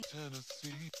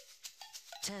Tennessee,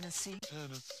 Tennessee,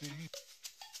 Tennessee.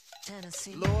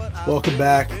 Tennessee. Welcome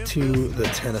back to the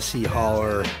Tennessee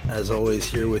Holler. As always,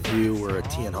 here with you, we're at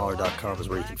tnholler.com is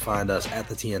where you can find us, at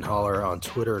the TN Holler on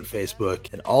Twitter and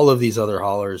Facebook, and all of these other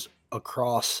hollers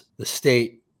across the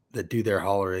state that do their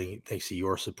hollering thanks to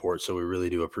your support. So we really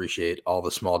do appreciate all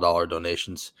the small dollar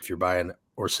donations. If you're buying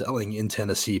or selling in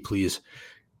Tennessee, please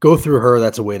go through her.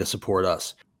 That's a way to support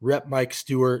us. Rep Mike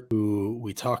Stewart, who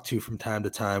we talk to from time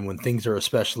to time when things are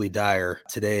especially dire.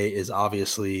 Today is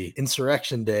obviously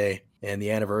Insurrection Day and the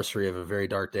anniversary of a very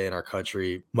dark day in our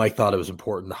country. Mike thought it was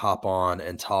important to hop on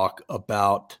and talk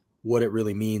about what it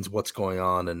really means, what's going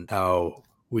on, and how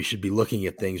we should be looking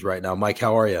at things right now. Mike,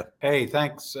 how are you? Hey,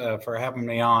 thanks for having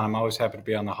me on. I'm always happy to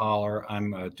be on the Holler.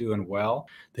 I'm doing well.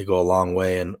 They go a long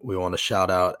way, and we want to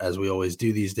shout out, as we always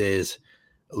do these days,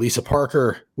 Lisa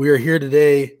Parker. We are here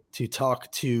today to talk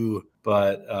to,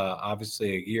 but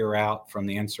obviously a year out from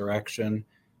the insurrection,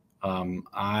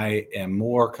 I am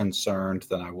more concerned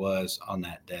than I was on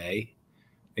that day.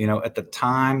 You know, at the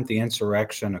time the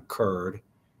insurrection occurred,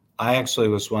 I actually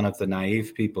was one of the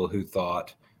naive people who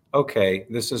thought, okay,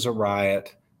 this is a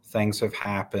riot. Things have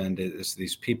happened.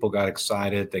 These people got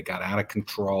excited. They got out of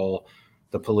control.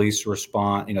 The police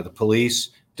respond. You know, the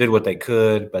police did what they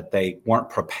could, but they weren't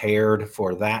prepared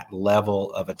for that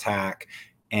level of attack.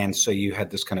 And so you had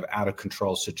this kind of out of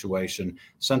control situation.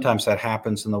 Sometimes that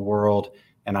happens in the world.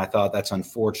 And I thought that's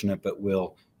unfortunate, but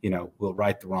we'll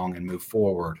right the wrong and move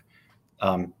forward.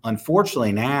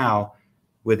 Unfortunately, now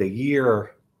with a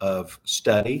year of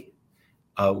study,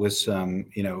 with some,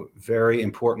 very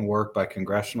important work by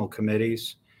congressional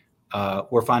committees,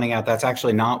 we're finding out that's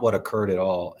actually not what occurred at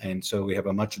all. And so we have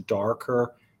a much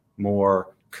darker,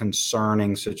 more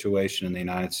concerning situation in the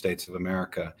United States of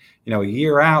America. You know, a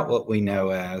year out, what we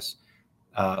know is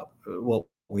that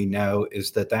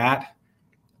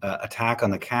attack on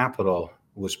the Capitol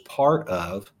was part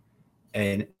of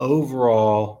an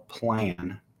overall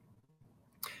plan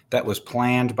that was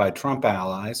planned by Trump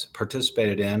allies,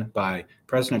 participated in by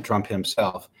President Trump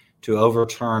himself, to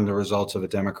overturn the results of a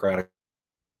Democratic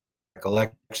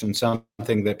election,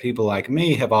 something that people like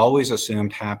me have always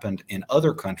assumed happened in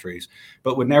other countries,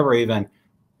 but would never even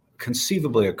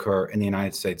conceivably occur in the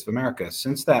United States of America.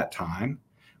 Since that time,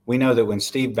 we know that when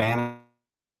Steve Bannon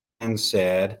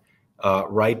said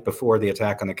right before the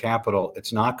attack on the Capitol,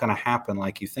 it's not going to happen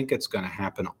like you think it's going to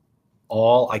happen,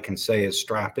 all I can say is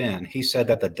strap in. He said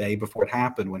that the day before it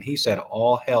happened, when he said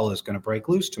all hell is going to break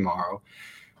loose tomorrow.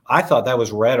 I thought that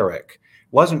was rhetoric.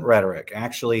 Wasn't rhetoric.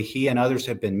 Actually, he and others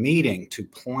have been meeting to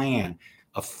plan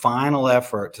a final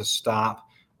effort to stop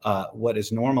what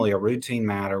is normally a routine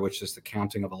matter, which is the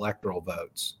counting of electoral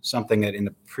votes, something that in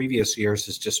the previous years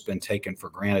has just been taken for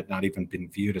granted, not even been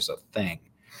viewed as a thing.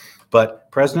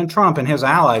 But President Trump and his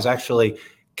allies actually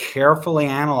carefully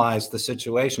analyzed the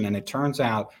situation, and it turns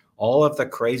out all of the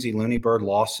crazy loony bird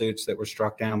lawsuits that were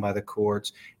struck down by the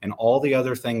courts and all the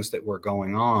other things that were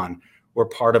going on were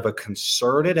part of a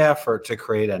concerted effort to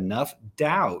create enough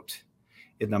doubt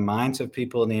in the minds of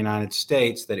people in the United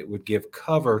States that it would give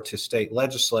cover to state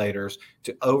legislators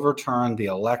to overturn the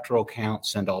electoral count,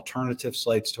 send alternative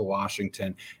slates to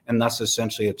Washington, and thus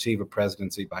essentially achieve a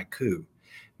presidency by coup.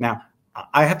 Now,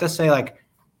 I have to say, like,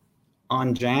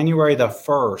 on January the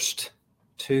 1st,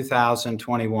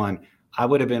 2021, I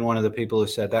would have been one of the people who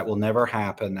said that will never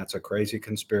happen. That's a crazy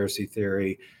conspiracy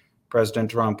theory. President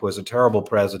Trump was a terrible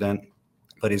president,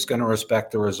 but he's going to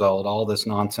respect the result. All this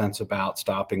nonsense about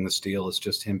stopping the steal is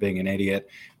just him being an idiot.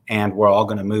 And we're all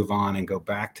going to move on and go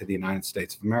back to the United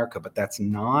States of America. But that's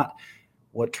not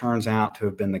what turns out to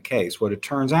have been the case. What it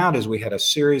turns out is we had a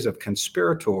series of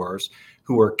conspirators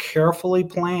who were carefully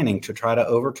planning to try to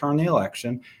overturn the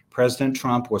election. President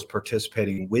Trump was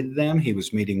participating with them. He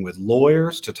was meeting with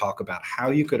lawyers to talk about how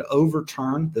you could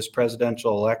overturn this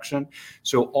presidential election.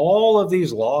 So all of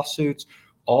these lawsuits,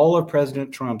 all of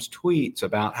President Trump's tweets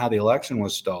about how the election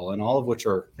was stolen, all of which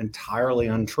are entirely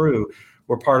untrue,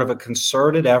 were part of a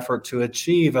concerted effort to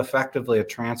achieve effectively a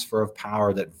transfer of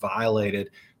power that violated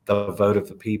the vote of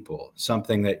the people,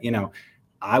 something that,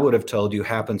 I would have told you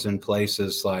happens in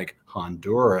places like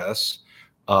Honduras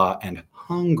and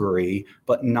Hungary,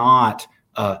 but not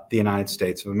the United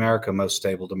States of America, most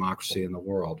stable democracy in the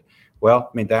world. Well,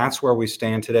 I mean, that's where we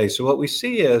stand today. So what we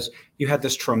see is you had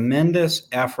this tremendous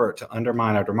effort to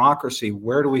undermine our democracy.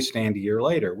 Where do we stand a year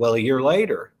later? Well, a year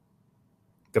later,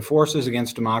 the forces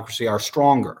against democracy are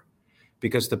stronger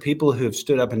because the people who have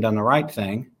stood up and done the right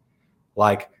thing,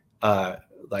 like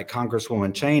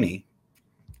Congresswoman Cheney,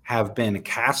 have been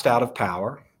cast out of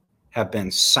power, have been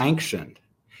sanctioned.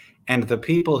 And the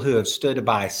people who have stood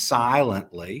by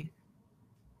silently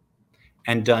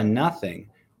and done nothing,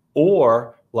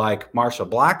 or like Marsha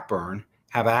Blackburn,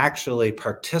 have actually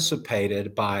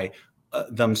participated by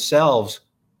themselves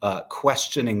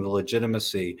questioning the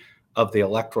legitimacy of the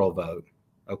electoral vote.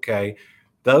 Okay,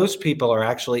 those people are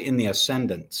actually in the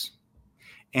ascendance.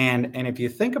 And if you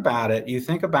think about it, you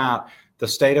think about the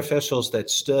state officials that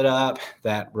stood up,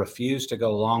 that refused to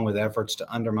go along with efforts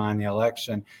to undermine the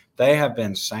election. They have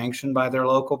been sanctioned by their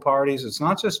local parties. It's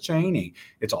not just Cheney,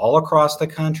 it's all across the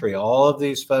country. All of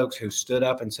these folks who stood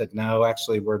up and said, no,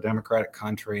 actually, we're a democratic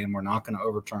country and we're not going to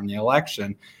overturn the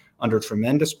election, under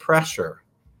tremendous pressure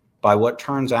by what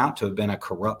turns out to have been a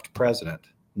corrupt president,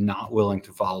 not willing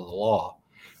to follow the law.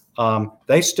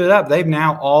 They stood up. They've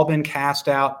now all been cast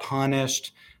out,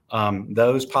 punished.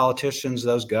 Those politicians,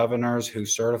 those governors who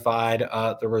certified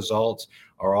the results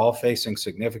are all facing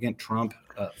significant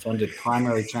Trump-funded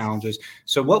primary challenges.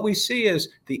 So what we see is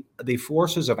the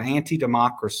forces of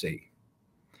anti-democracy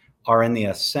are in the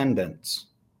ascendance.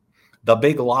 The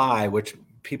big lie, which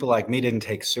people like me didn't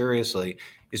take seriously,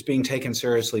 is being taken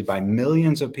seriously by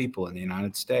millions of people in the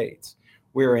United States.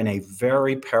 We're in a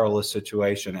very perilous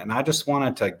situation. And I just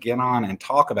wanted to get on and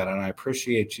talk about it. And I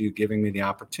appreciate you giving me the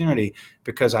opportunity,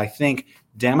 because I think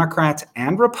Democrats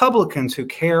and Republicans who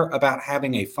care about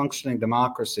having a functioning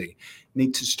democracy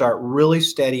need to start really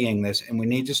studying this. And we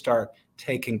need to start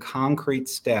taking concrete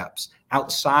steps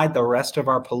outside the rest of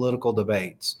our political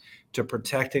debates to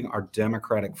protecting our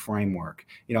democratic framework.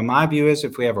 You know, my view is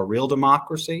if we have a real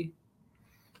democracy,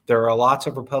 there are lots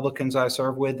of Republicans I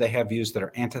serve with. They have views that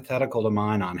are antithetical to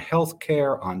mine on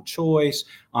healthcare, on choice,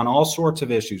 on all sorts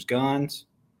of issues, guns.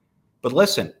 But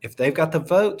listen, if they've got the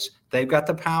votes, they've got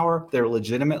the power, they're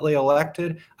legitimately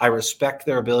elected, I respect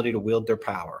their ability to wield their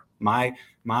power. My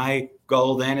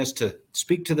goal then is to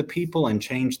speak to the people and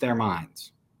change their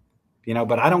minds. You know,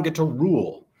 but I don't get to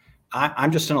rule.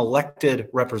 I'm just an elected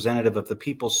representative of the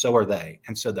people, so are they.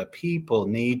 And so the people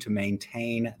need to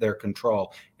maintain their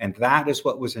control. And that is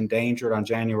what was endangered on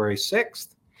January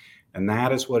 6th. And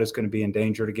that is what is going to be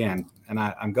endangered again. And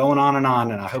I'm going on, and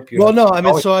I hope you. Well, no, I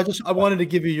mean, so I wanted to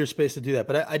give you your space to do that.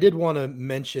 But I did want to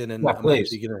mention, and Yeah, I'm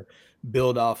actually going to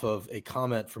build off of a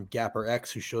comment from Gapper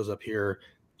X, who shows up here,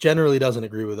 generally doesn't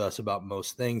agree with us about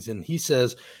most things. And he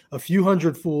says, a few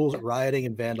hundred fools rioting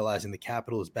and vandalizing the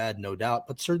Capitol is bad, no doubt,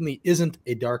 but certainly isn't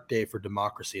a dark day for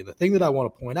democracy. And the thing that I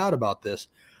want to point out about this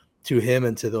to him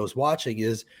and to those watching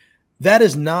is that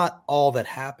is not all that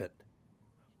happened.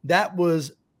 That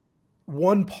was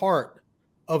one part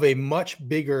of a much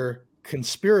bigger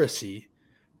conspiracy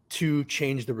to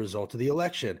change the result of the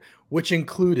election, which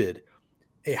included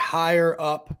a higher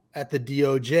up at the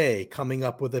DOJ coming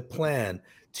up with a plan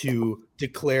to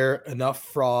declare enough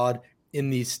fraud in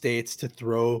these states to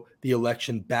throw the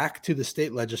election back to the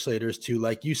state legislators to,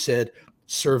 like you said,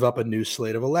 serve up a new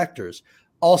slate of electors.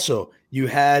 Also, you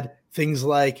had things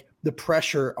like the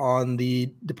pressure on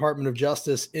the Department of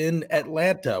Justice in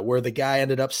Atlanta, where the guy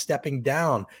ended up stepping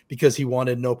down because he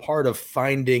wanted no part of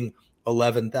finding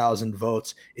 11,000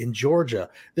 votes in Georgia.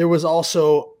 There was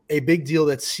also a big deal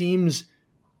that seems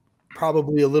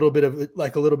probably a little bit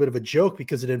of a joke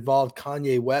because it involved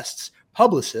Kanye West's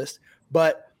publicist,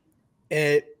 but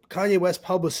a Kanye West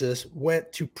publicist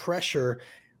went to pressure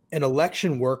an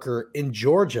election worker in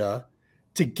Georgia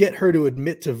to get her to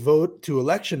admit to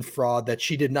election fraud that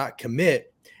she did not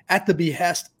commit, at the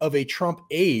behest of a Trump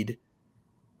aide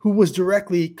who was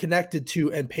directly connected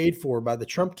to and paid for by the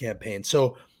Trump campaign.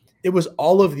 So it was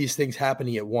all of these things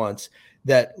happening at once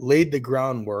that laid the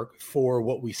groundwork for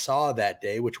what we saw that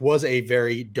day, which was a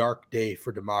very dark day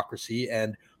for democracy.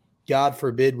 And God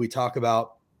forbid we talk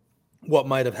about what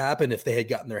might have happened if they had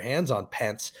gotten their hands on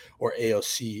Pence or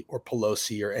AOC or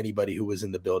Pelosi or anybody who was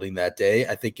in the building that day.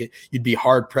 I think you'd be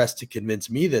hard pressed to convince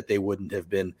me that they wouldn't have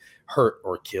been hurt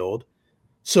or killed.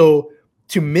 So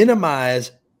to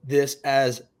minimize this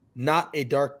as not a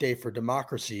dark day for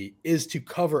democracy is to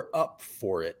cover up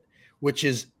for it, which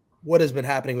is what has been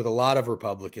happening with a lot of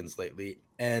Republicans lately.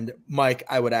 And Mike,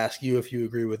 I would ask you if you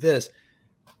agree with this.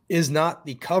 Is not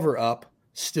the cover up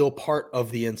still part of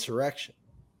the insurrection?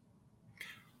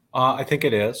 I think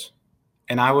it is.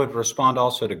 And I would respond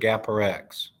also to Gapper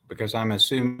X, because I'm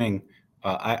assuming,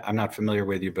 I'm not familiar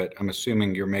with you, but I'm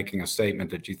assuming you're making a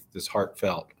statement that this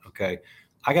heartfelt. Okay.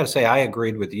 I got to say, I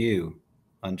agreed with you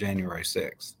on January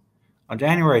 6th. On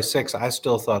January 6th, I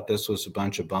still thought this was a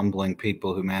bunch of bumbling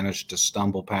people who managed to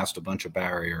stumble past a bunch of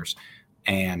barriers,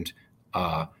 and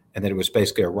that it was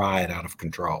basically a riot out of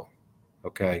control.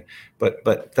 Okay,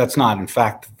 but that's not, in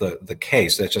fact, the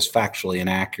case. That's just factually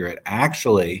inaccurate.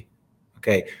 Actually,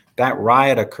 okay, that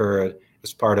riot occurred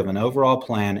as part of an overall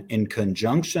plan in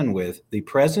conjunction with the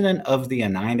President of the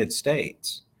United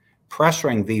States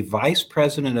pressuring the Vice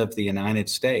President of the United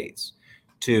States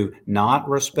to not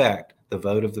respect the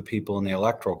vote of the people in the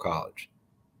Electoral College.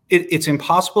 It's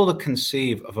impossible to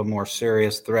conceive of a more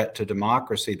serious threat to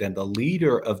democracy than the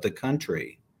leader of the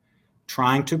country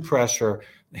trying to pressure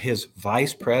his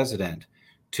vice president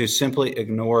to simply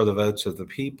ignore the votes of the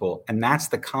people. And that's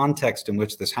the context in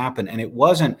which this happened. And it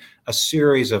wasn't a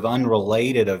series of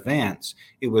unrelated events.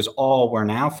 It was all, we're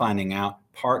now finding out,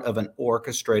 part of an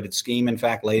orchestrated scheme, in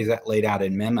fact, laid out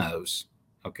in memos,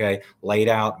 okay, laid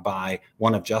out by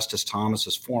one of Justice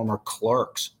Thomas's former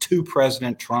clerks to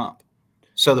President Trump.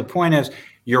 So the point is,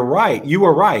 you're right. You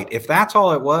were right. If that's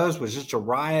all it was just a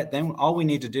riot, then all we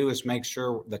need to do is make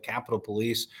sure the Capitol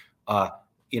Police,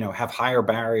 have higher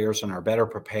barriers and are better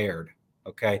prepared.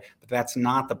 Okay. But that's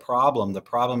not the problem. The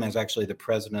problem is actually the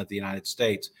President of the United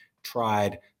States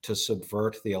tried to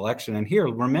subvert the election. And here,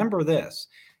 remember this.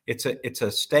 It's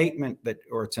a statement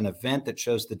it's an event that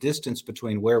shows the distance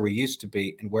between where we used to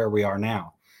be and where we are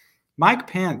now. Mike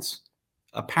Pence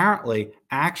apparently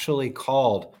actually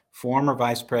called former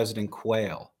Vice President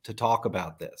Quayle to talk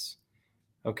about this.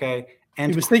 Okay.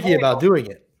 And he was thinking about doing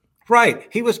it. Right.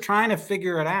 He was trying to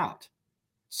figure it out.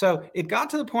 So it got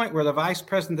to the point where the vice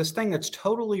president, this thing that's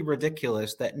totally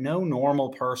ridiculous that no normal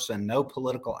person, no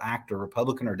political actor,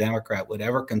 Republican or Democrat, would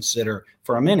ever consider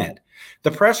for a minute.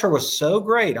 The pressure was so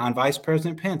great on Vice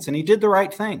President Pence, and he did the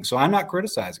right thing. So I'm not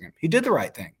criticizing him. He did the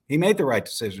right thing. He made the right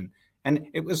decision. And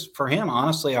it was, for him,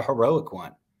 honestly, a heroic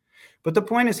one. But the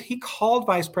point is, he called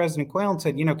Vice President Quayle and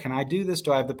said, can I do this?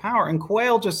 Do I have the power? And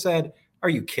Quayle just said, are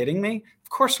you kidding me?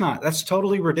 Of course not. That's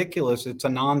totally ridiculous. It's a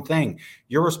non-thing.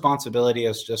 Your responsibility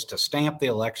is just to stamp the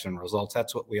election results.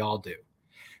 That's what we all do.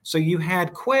 So you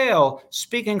had Quayle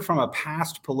speaking from a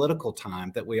past political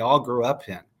time that we all grew up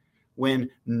in, when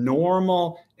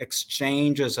normal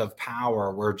exchanges of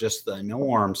power were just the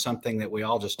norm, something that we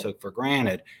all just took for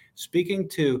granted, speaking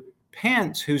to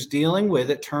Pence, who's dealing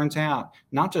with, it turns out,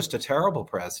 not just a terrible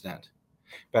president,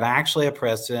 but actually a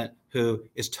president who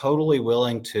is totally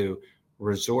willing to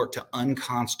resort to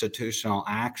unconstitutional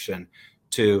action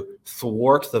to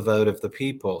thwart the vote of the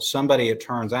people. Somebody, it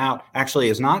turns out, actually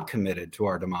is not committed to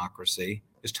our democracy,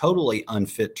 is totally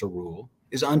unfit to rule,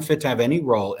 is unfit to have any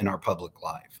role in our public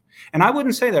life. And I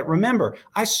wouldn't say that. Remember,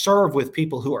 I serve with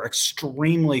people who are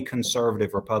extremely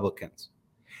conservative Republicans.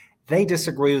 They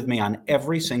disagree with me on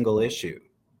every single issue.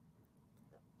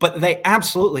 But they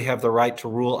absolutely have the right to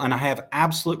rule, and I have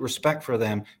absolute respect for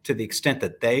them to the extent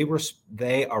that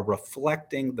they are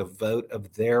reflecting the vote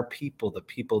of their people, the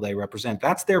people they represent.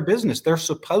 That's their business. They're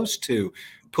supposed to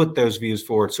put those views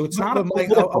forward. So it's not a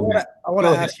political. I want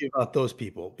to ask you about those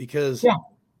people because,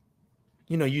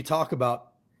 you talk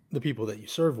about the people that you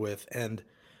serve with, and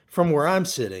from where I'm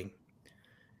sitting,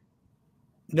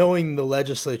 knowing the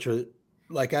legislature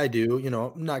like I do,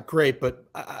 not great, but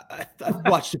I've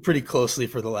watched it pretty closely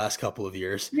for the last couple of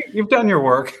years. You've done your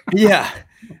work. Yeah.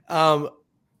 I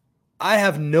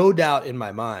have no doubt in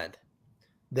my mind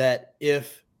that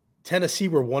if Tennessee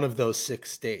were one of those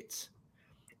 6 states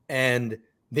and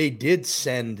they did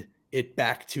send it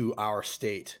back to our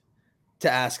state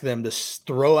to ask them to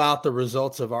throw out the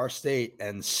results of our state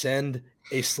and send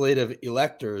a slate of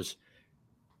electors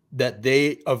that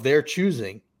of their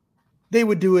choosing, they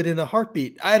would do it in a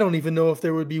heartbeat. I don't even know if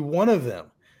there would be one of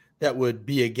them that would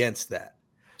be against that.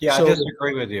 Yeah, so, I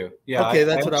disagree with you. Yeah, okay,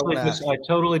 that's what I want to ask. I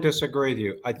totally disagree with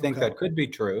you. I think that could be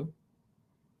true.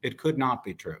 It could not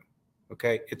be true.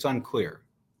 Okay, it's unclear.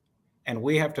 And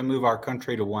we have to move our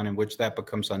country to one in which that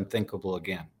becomes unthinkable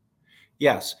again.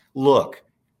 Yes, look,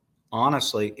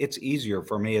 honestly, it's easier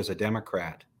for me as a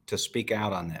Democrat to speak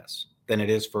out on this than it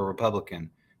is for a Republican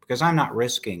because I'm not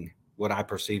risking what I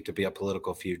perceive to be a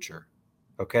political future.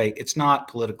 Okay, it's not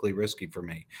politically risky for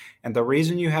me. And the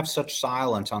reason you have such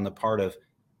silence on the part of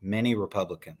many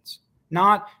Republicans,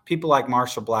 not people like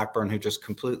Marsha Blackburn, who just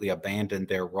completely abandoned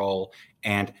their role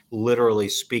and literally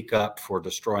speak up for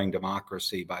destroying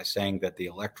democracy by saying that the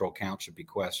electoral count should be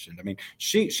questioned. I mean,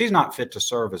 she's not fit to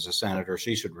serve as a senator.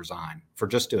 She should resign for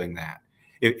just doing that.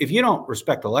 If you don't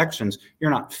respect elections, you're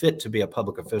not fit to be a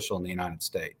public official in the United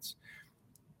States.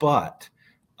 But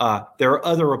there are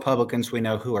other Republicans we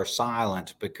know who are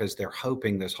silent because they're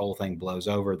hoping this whole thing blows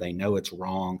over. They know it's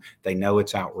wrong. They know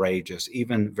it's outrageous,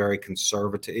 even very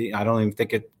conservative. I don't even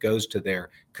think it goes to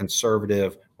their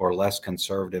conservative or less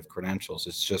conservative credentials.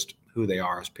 It's just who they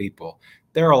are as people.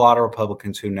 There are a lot of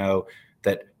Republicans who know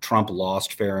that Trump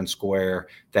lost fair and square,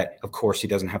 that, of course, he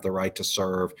doesn't have the right to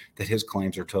serve, that his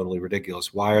claims are totally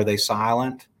ridiculous. Why are they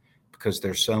silent? Because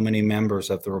there's so many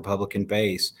members of the Republican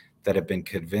base that have been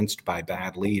convinced by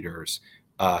bad leaders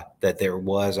that there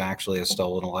was actually a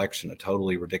stolen election, a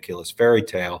totally ridiculous fairy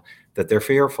tale, that they're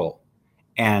fearful.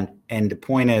 And the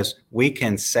point is, we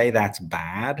can say that's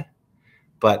bad,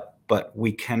 but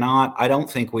we cannot, I don't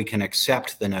think we can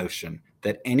accept the notion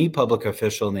that any public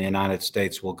official in the United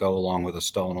States will go along with a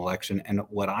stolen election. And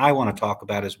what I want to talk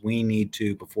about is we need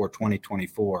to, before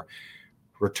 2024,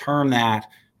 return that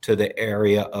to the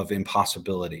area of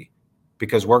impossibility,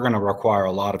 because we're going to require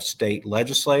a lot of state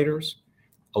legislators,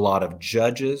 a lot of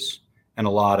judges, and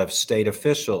a lot of state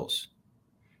officials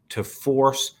to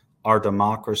force our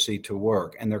democracy to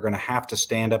work. And they're going to have to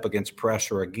stand up against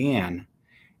pressure again.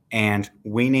 And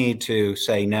we need to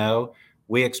say, no,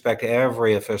 we expect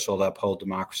every official to uphold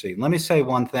democracy. Let me say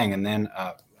one thing, and then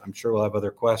I'm sure we'll have other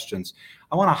questions.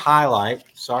 I want to highlight,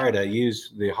 sorry to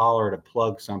use the holler to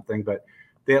plug something, but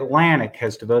The Atlantic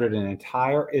has devoted an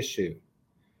entire issue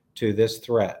to this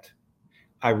threat.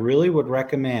 I really would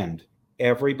recommend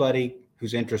everybody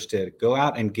who's interested go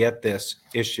out and get this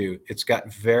issue. It's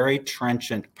got very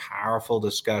trenchant, powerful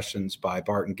discussions by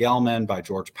Barton Gellman, by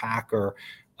George Packer,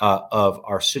 of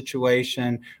our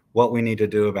situation, what we need to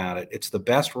do about it. It's the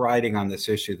best writing on this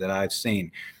issue that I've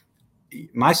seen.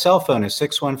 My cell phone is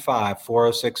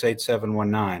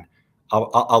 615-406-8719.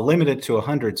 I'll limit it to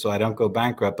 100 so I don't go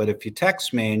bankrupt. But if you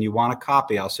text me and you want a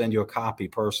copy, I'll send you a copy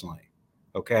personally.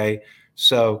 Okay?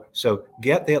 So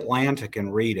get The Atlantic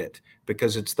and read it,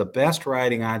 because it's the best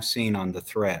writing I've seen on the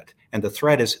threat. And the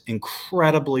threat is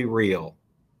incredibly real.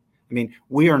 I mean,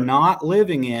 we are not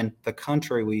living in the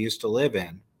country we used to live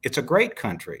in. It's a great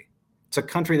country. It's a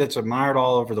country that's admired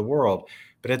all over the world,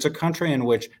 but it's a country in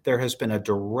which there has been a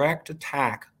direct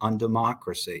attack on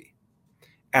democracy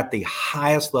at the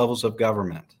highest levels of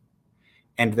government.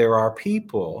 And there are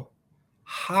people,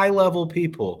 high-level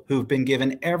people, who've been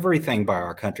given everything by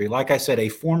our country. Like I said, a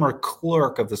former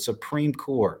clerk of the Supreme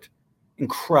Court,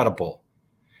 incredible,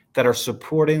 that are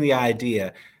supporting the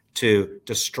idea to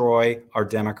destroy our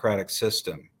democratic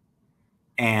system.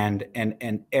 And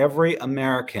every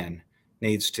American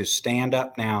needs to stand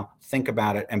up now, think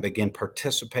about it, and begin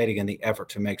participating in the effort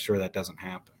to make sure that doesn't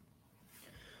happen.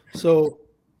 So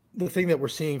the thing that we're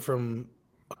seeing from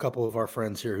a couple of our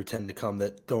friends here who tend to come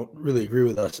that don't really agree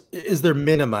with us is they're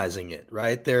minimizing it,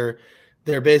 right? They're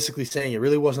basically saying it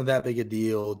really wasn't that big a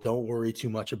deal. Don't worry too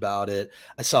much about it.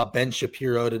 I saw Ben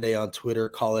Shapiro today on Twitter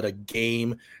call it a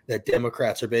game, that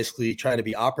Democrats are basically trying to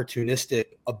be opportunistic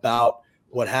about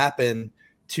what happened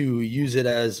to use it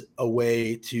as a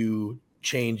way to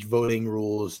change voting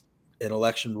rules and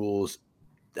election rules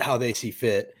how they see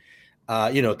fit.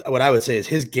 What I would say is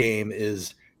his game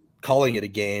is calling it a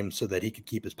game so that he could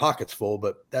keep his pockets full,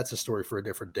 but that's a story for a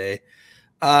different day.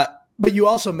 But you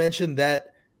also mentioned that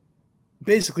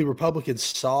basically Republicans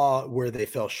saw where they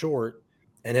fell short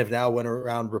and have now went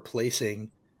around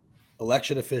replacing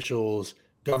election officials,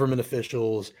 government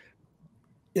officials.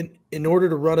 In order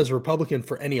to run as a Republican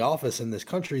for any office in this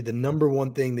country, the number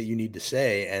one thing that you need to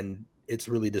say, and it's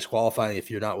really disqualifying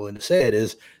if you're not willing to say it,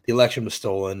 is the election was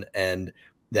stolen and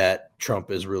that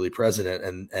Trump is really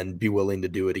president, and be willing to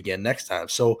do it again next time.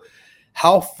 So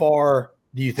how far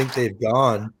do you think they've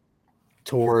gone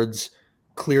towards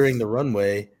clearing the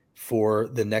runway for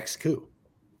the next coup?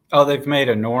 Oh, they've made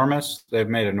enormous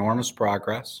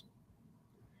progress.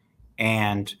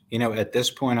 And, at this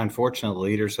point,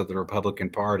 unfortunately, leaders of the Republican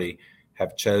Party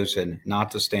have chosen not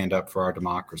to stand up for our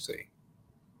democracy.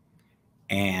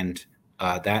 And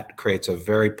that creates a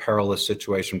very perilous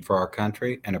situation for our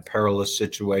country, and a perilous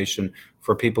situation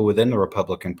for people within the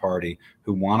Republican Party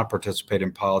who want to participate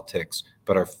in politics,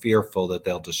 but are fearful that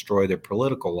they'll destroy their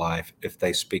political life if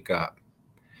they speak up.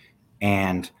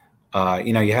 And,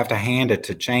 you have to hand it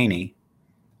to Cheney.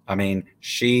 I mean,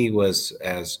 she was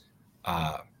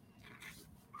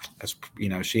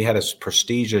she had as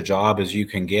prestige a job as you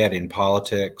can get in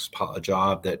politics, a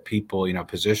job that people,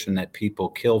 position that people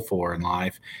kill for in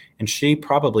life. And she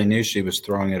probably knew she was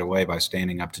throwing it away by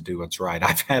standing up to do what's right.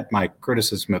 I've had my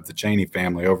criticism of the Cheney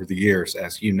family over the years,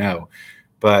 as you know,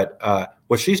 but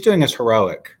what she's doing is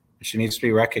heroic. She needs to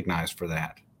be recognized for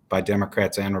that by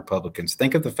Democrats and Republicans.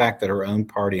 Think of the fact that her own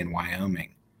party in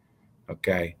Wyoming,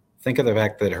 okay? Think of the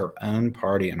fact that her own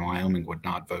party in Wyoming would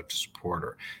not vote to support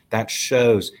her. That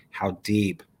shows how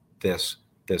deep this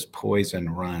poison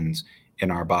runs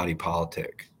in our body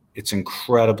politic. It's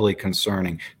incredibly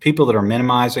concerning. People that are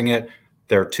minimizing it,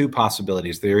 there are two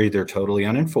possibilities. They're either totally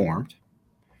uninformed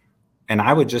And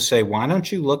I would just say, why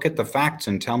don't you look at the facts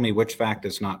and tell me which fact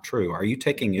is not true? Are you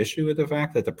taking issue with the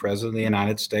fact that the president of the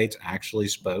United States actually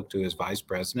spoke to his vice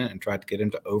president and tried to get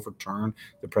him to overturn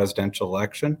the presidential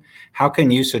election? How can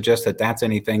you suggest that that's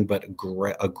anything but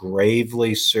a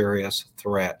gravely serious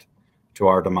threat to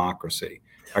our democracy?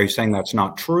 Are you saying that's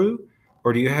not true?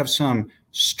 Or do you have some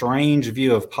strange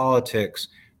view of politics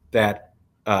that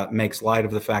makes light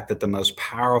of the fact that the most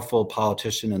powerful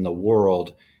politician in the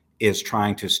world is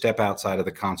trying to step outside of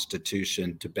the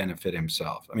Constitution to benefit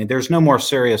himself? I mean, there's no more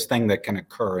serious thing that can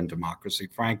occur in democracy,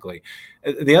 frankly.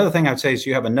 The other thing I'd say is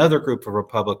you have another group of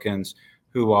Republicans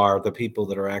who are the people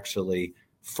that are actually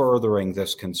furthering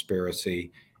this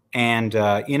conspiracy. And,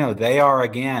 they are,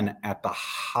 again, at the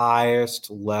highest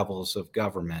levels of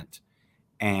government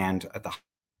and at the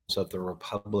highest of the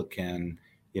Republican,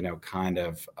 kind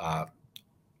of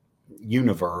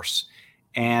universe.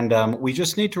 And we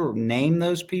just need to name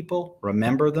those people,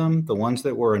 remember them. The ones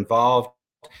that were involved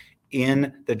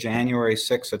in the January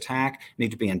 6th attack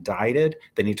need to be indicted.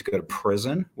 They need to go to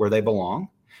prison where they belong.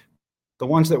 The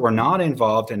ones that were not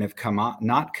involved and have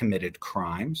not committed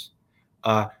crimes,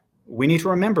 we need to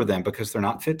remember them because they're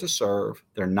not fit to serve.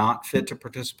 They're not fit to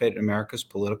participate in America's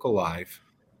political life.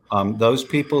 Those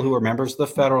people who are members of the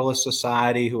Federalist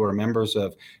Society, who are members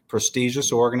of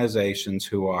prestigious organizations,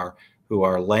 who are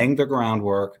laying the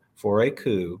groundwork for a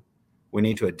coup, we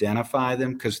need to identify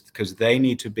them because they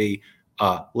need to be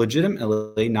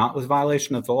legitimately, not with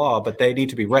violation of the law, but they need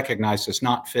to be recognized as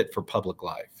not fit for public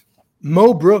life.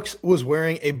 Mo Brooks was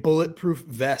wearing a bulletproof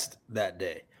vest that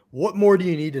day. What more do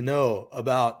you need to know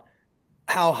about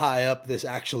how high up this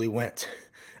actually went?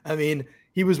 I mean,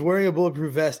 he was wearing a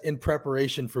bulletproof vest in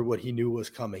preparation for what he knew was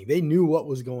coming. They knew what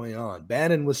was going on.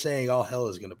 Bannon was saying all hell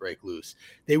is going to break loose.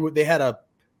 They had a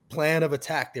plan of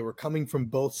attack. They were coming from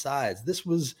both sides. This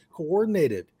was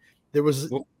coordinated. There was,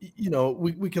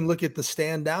 we can look at the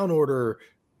stand down order,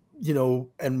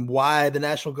 and why the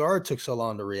National Guard took so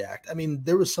long to react. I mean,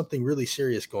 there was something really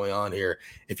serious going on here.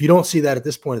 If you don't see that at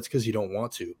this point, it's because you don't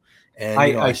want to.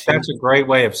 And that's a great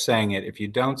way of saying it. If you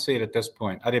don't see it at this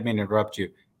point, I didn't mean to interrupt you.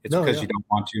 It's because you don't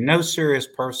want to. No serious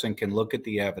person can look at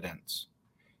the evidence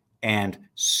and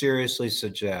seriously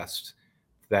suggest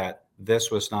that this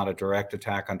was not a direct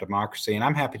attack on democracy. And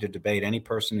I'm happy to debate any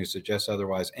person who suggests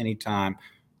otherwise anytime,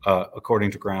 according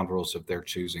to ground rules of their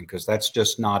choosing, because that's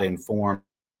just not informed.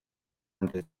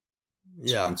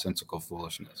 It's nonsensical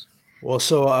foolishness. Well,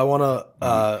 so I want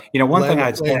to, one thing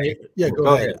I'd say. Yeah,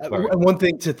 go ahead. One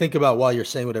thing to think about while you're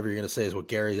saying whatever you're going to say is what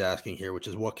Gary's asking here, which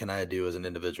is what can I do as an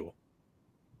individual?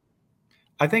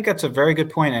 I think that's a very good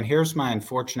point. And here's my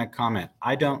unfortunate comment.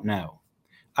 I don't know.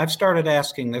 I've started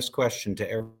asking this question to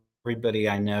everybody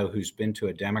I know who's been to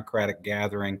a Democratic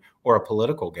gathering or a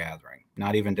political gathering,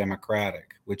 not even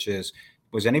Democratic, which is,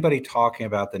 was anybody talking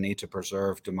about the need to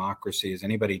preserve democracy? Is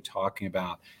anybody talking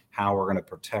about how we're going to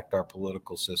protect our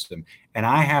political system? And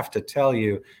I have to tell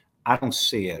you, I don't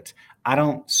see it. I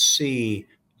don't see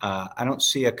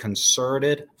a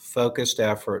concerted, focused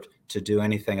effort to do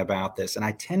anything about this. And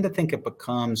I tend to think it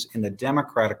becomes in the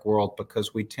Democratic world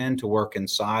because we tend to work in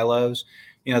silos.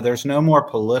 There's no more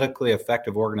politically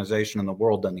effective organization in the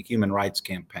world than the Human Rights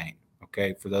Campaign.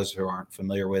 Okay, for those who aren't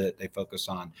familiar with it, they focus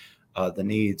on the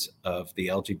needs of the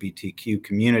LGBTQ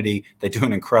community. They do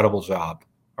an incredible job.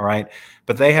 All right,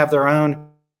 but they have their own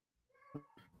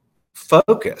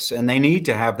focus, and they need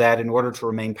to have that in order to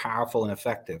remain powerful and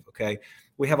effective. Okay.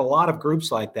 We have a lot of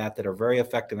groups like that are very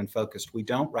effective and focused. We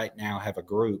don't right now have a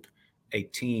group, a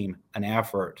team, an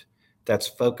effort that's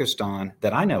focused on,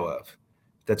 that I know of,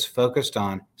 that's focused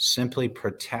on simply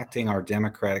protecting our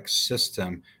democratic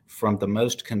system from the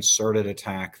most concerted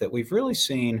attack that we've really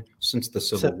seen since the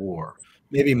Civil War.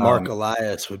 Maybe Mark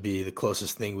Elias would be the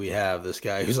closest thing we have. This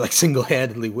guy who's like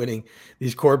single-handedly winning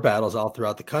these court battles all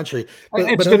throughout the country. But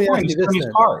let me ask you this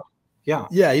then.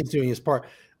 Yeah, he's doing his part.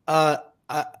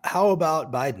 How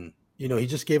about Biden? He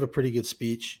just gave a pretty good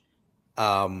speech,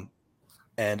 and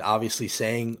obviously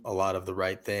saying a lot of the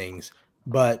right things.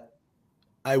 But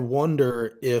I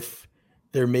wonder if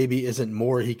there maybe isn't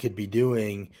more he could be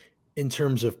doing in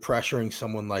terms of pressuring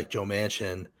someone like Joe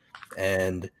Manchin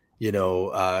and,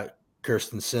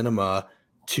 Kyrsten Sinema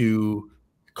to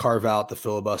carve out the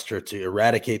filibuster, to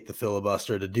eradicate the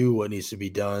filibuster, to do what needs to be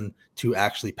done to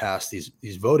actually pass these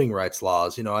voting rights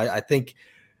laws. I think,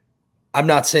 I'm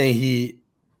not saying he,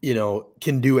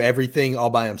 can do everything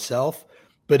all by himself,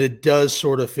 but it does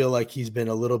sort of feel like he's been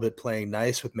a little bit playing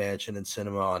nice with Manchin and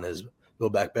Sinema on his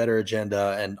Build Back Better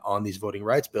agenda and on these voting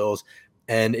rights bills.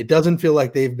 And it doesn't feel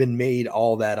like they've been made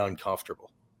all that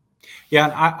uncomfortable. Yeah,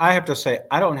 and I have to say,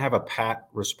 I don't have a pat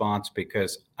response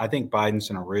because I think Biden's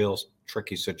in a real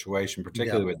tricky situation, Yeah.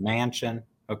 particularly with Manchin.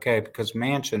 Okay, because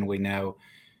Manchin, we know,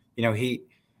 he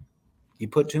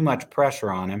put too much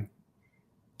pressure on him,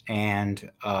 and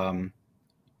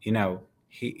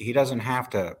he doesn't have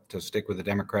to stick with the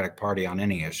Democratic Party on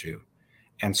any issue,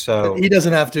 and But so he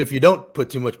doesn't have to if you don't put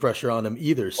too much pressure on him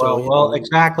either. So,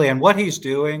 exactly. And what he's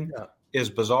doing yeah, is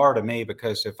bizarre to me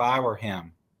because if I were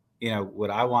him, would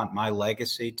I want my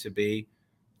legacy to be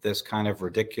this kind of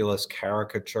ridiculous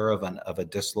caricature of a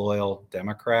disloyal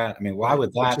Democrat? I mean, why right. would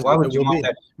Which that? is Why what would it you will want be.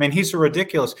 that? I mean,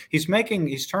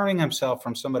 he's turning himself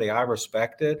from somebody I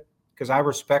respected because I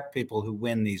respect people who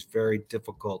win these very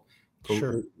difficult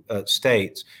Sure.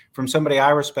 states from somebody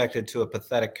I respected to a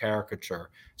pathetic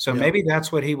caricature. So Yep. maybe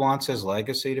that's what he wants his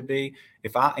legacy to be.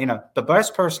 If the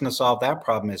best person to solve that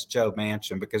problem is Joe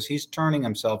Manchin because he's turning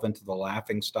himself into the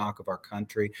laughing stock of our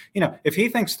country. If he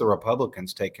thinks the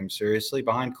Republicans take him seriously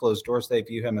behind closed doors, they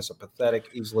view him as a pathetic,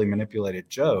 easily manipulated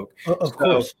joke. Of So,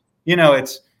 course.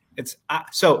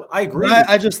 so I agree But with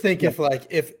I just think you.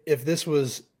 if this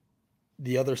was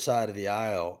the other side of the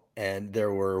aisle and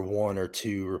there were one or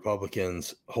two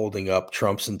Republicans holding up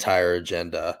Trump's entire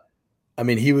agenda, I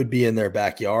mean, he would be in their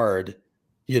backyard,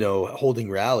 holding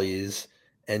rallies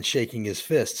and shaking his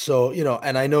fist. So,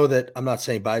 and I know that I'm not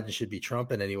saying Biden should be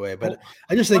Trump in any way, but Well,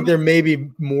 I just let think me there may be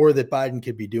more that Biden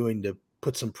could be doing to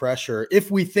put some pressure if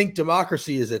we think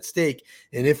democracy is at stake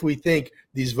and if we think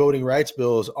these voting rights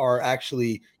bills are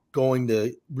actually going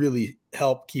to really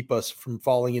help keep us from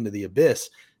falling into the abyss.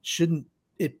 Shouldn't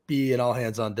it be an all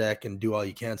hands on deck and do all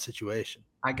you can situation?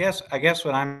 I guess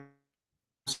what I'm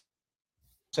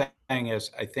saying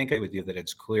is, I think I agree with you that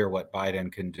it's clear what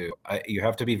Biden can do. You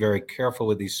have to be very careful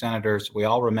with these senators. We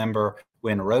all remember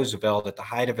when Roosevelt, at the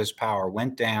height of his power,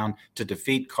 went down to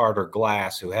defeat Carter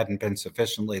Glass, who hadn't been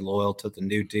sufficiently loyal to the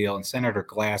New Deal, and Senator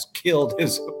Glass killed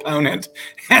his opponent.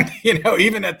 And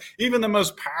even the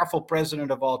most powerful president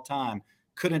of all time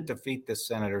couldn't defeat this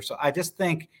senator. So I just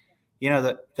think,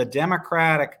 the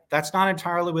Democratic, that's not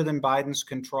entirely within Biden's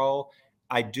control.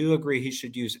 I do agree he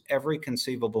should use every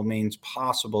conceivable means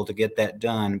possible to get that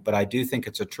done, but I do think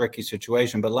it's a tricky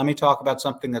situation. But let me talk about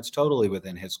something that's totally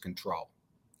within his control.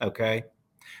 Okay.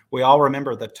 We all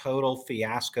remember the total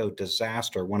fiasco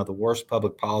disaster, one of the worst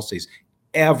public policies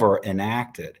ever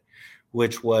enacted,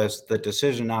 which was the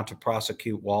decision not to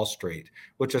prosecute Wall Street,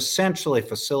 which essentially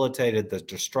facilitated the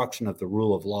destruction of the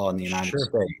rule of law in the United Sure.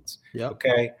 States. Yep.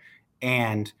 Okay.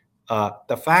 And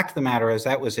the fact of the matter is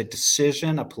that was a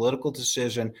decision, a political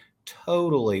decision,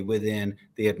 totally within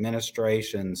the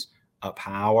administration's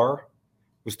power.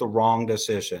 It was the wrong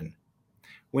decision.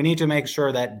 We need to make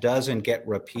sure that doesn't get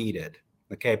repeated.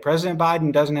 Okay, President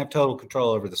Biden doesn't have total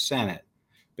control over the Senate,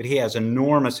 but he has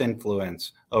enormous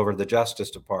influence over the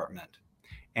Justice Department.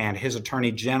 And his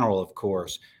attorney general, of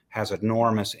course, has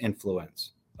enormous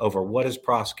influence over what is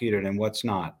prosecuted and what's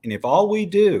not. And if all we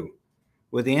do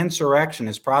with the insurrection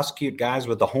is prosecute guys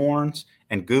with the horns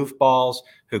and goofballs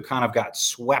who kind of got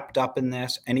swept up in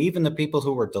this, and even the people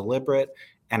who were deliberate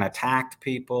and attacked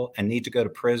people and need to go to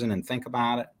prison and think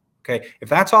about it. Okay, if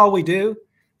that's all we do,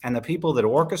 and the people that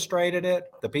orchestrated it,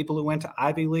 the people who went to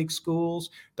Ivy League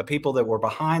schools, the people that were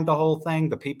behind the whole thing,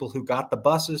 the people who got the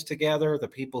buses together, the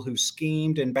people who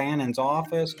schemed in Bannon's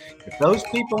office, if those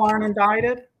people aren't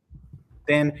indicted,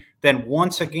 then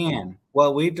once again,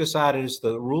 what we've decided is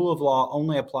the rule of law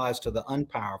only applies to the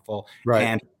unpowerful,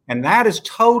 Right. and that is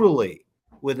totally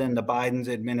within the Biden's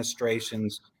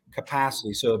administration's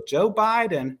capacity. So if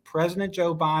President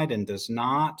Joe Biden, does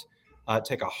not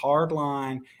take a hard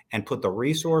line and put the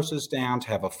resources down to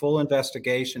have a full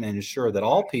investigation and ensure that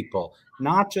all people,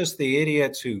 not just the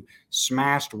idiots who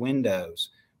smashed windows,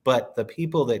 but the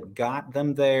people that got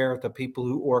them there, the people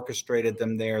who orchestrated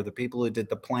them there, the people who did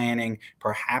the planning,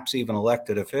 perhaps even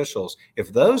elected officials,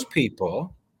 if those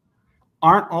people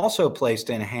aren't also placed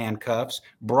in handcuffs,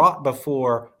 brought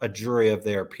before a jury of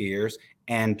their peers,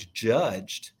 and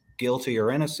judged guilty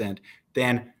or innocent,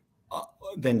 then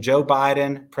President Joe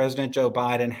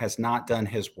Biden, has not done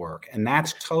his work. And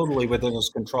that's totally within his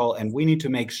control. And we need to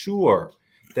make sure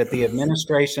that the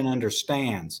administration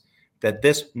understands that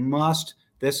that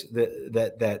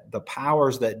the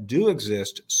powers that do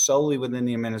exist solely within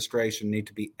the administration need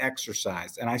to be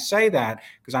exercised. And I say that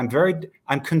because I'm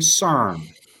concerned.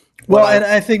 Well, and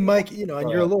I think, Mike, and you're a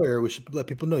ahead. lawyer. We should let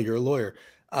people know you're a lawyer.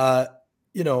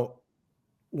 You know,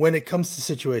 when it comes to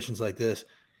situations like this,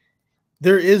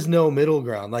 there is no middle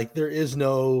ground. Like, there is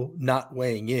no not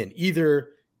weighing in.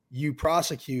 Either you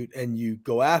prosecute and you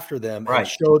go after them and Right.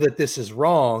 show that this is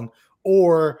wrong,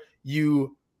 or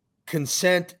you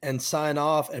consent and sign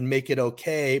off and make it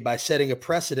okay by setting a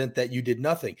precedent that you did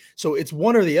nothing. So it's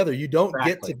one or the other. You don't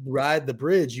Exactly. get to ride the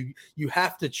bridge. You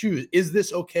have to choose, is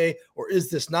this okay or is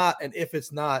this not? And if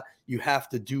it's not, you have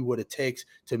to do what it takes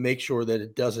to make sure that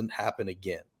it doesn't happen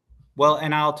again. Well,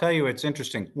 and I'll tell you, it's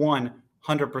interesting.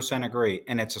 100% agree.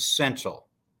 And it's essential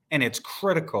and it's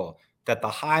critical that the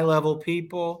high level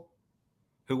people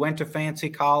who went to fancy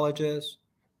colleges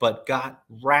but got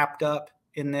wrapped up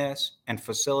in this and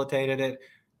facilitated it,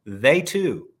 they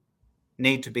too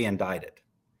need to be indicted.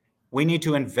 We need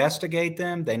to investigate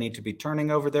them. They need to be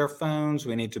turning over their phones.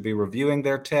 We need to be reviewing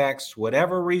their texts.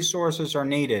 Whatever resources are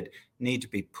needed need to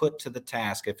be put to the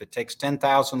task. If it takes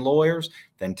 10,000 lawyers,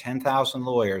 then 10,000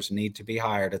 lawyers need to be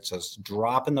hired. It's a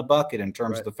drop in the bucket in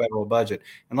terms of the federal budget.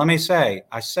 And let me say,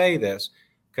 I say this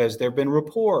because there have been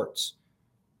reports,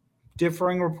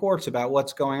 differing reports about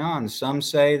what's going on. Some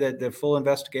say that the full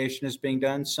investigation is being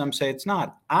done. Some say it's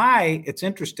not. It's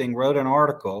interesting, wrote an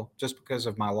article just because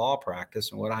of my law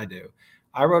practice and what I do.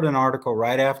 I wrote an article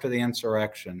right after the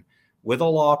insurrection with a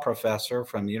law professor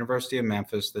from the University of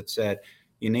Memphis that said,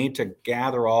 you need to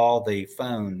gather all the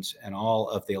phones and all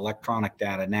of the electronic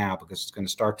data now because it's going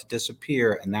to start to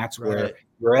disappear. And that's where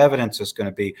your evidence is going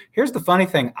to be. Here's the funny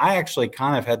thing. I actually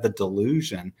kind of had the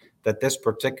delusion that this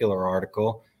particular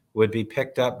article would be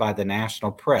picked up by the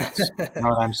national press. You know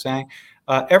what I'm saying?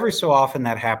 Every so often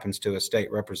that happens to a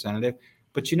state representative.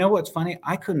 But you know what's funny?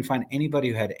 I couldn't find anybody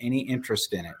who had any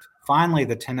interest in it. Finally,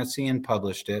 the Tennessean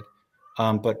published it,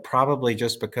 but probably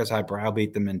just because I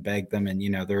browbeat them and begged them and,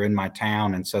 they're in my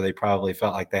town. And so they probably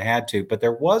felt like they had to. But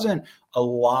there wasn't a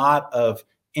lot of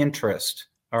interest.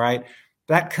 All right.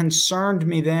 That concerned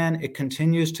me then. It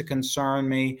continues to concern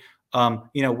me.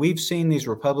 We've seen these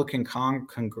Republican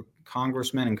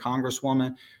congressmen and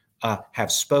congresswomen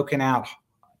have spoken out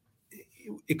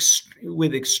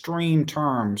with extreme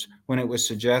terms when it was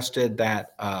suggested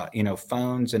that,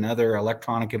 phones and other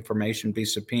electronic information be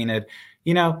subpoenaed.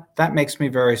 That makes me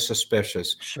very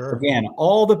suspicious. Sure. Again,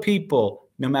 all the people,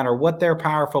 no matter what their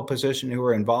powerful position, who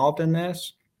are involved in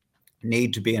this,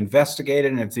 need to be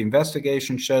investigated. And if the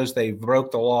investigation shows they broke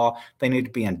the law, they need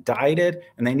to be indicted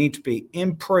and they need to be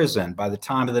imprisoned by the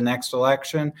time of the next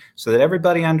election so that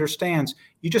everybody understands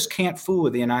you just can't fool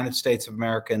with the United States of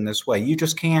America in this way. You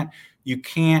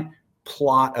can't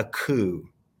plot a coup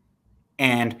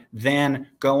and then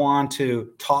go on to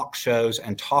talk shows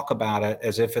and talk about it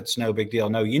as if it's no big deal.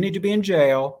 No, you need to be in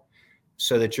jail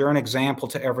so that you're an example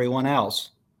to everyone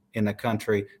else in the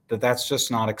country that's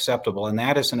just not acceptable. And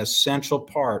that is an essential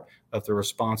part of the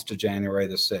response to January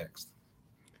the 6th.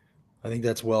 I think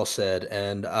that's well said.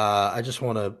 And I just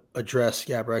want to address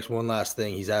Gaprex one last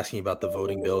thing. He's asking about the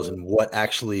voting bills and what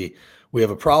actually we have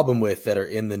a problem with that are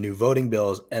in the new voting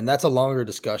bills. And that's a longer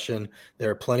discussion. There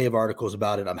are plenty of articles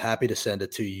about it. I'm happy to send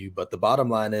it to you. But the bottom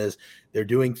line is they're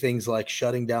doing things like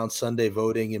shutting down Sunday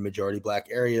voting in majority Black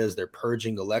areas. They're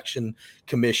purging election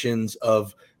commissions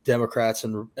of Democrats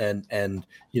and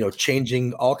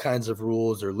changing all kinds of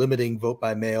rules. They're limiting vote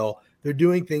by mail. They're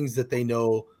doing things that they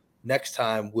know next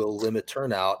time will limit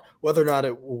turnout. Whether or not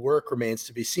it will work remains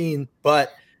to be seen.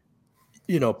 But,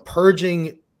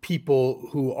 purging people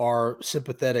who are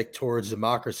sympathetic towards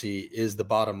democracy is the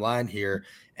bottom line here.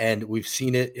 And we've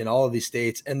seen it in all of these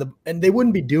states. And they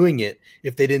wouldn't be doing it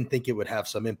if they didn't think it would have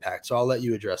some impact. So I'll let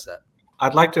you address that.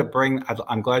 I'd like to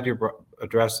I'm glad you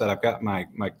addressed that. I've got my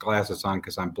glasses on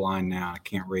because I'm blind now. I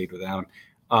can't read without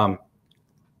them.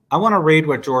 I want to read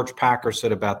what George Packer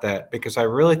said about that because I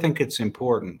really think it's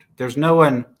important. There's no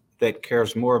one that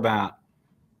cares more about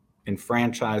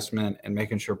enfranchisement and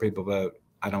making sure people vote,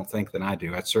 I don't think, than I do.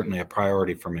 That's certainly a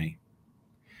priority for me.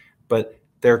 But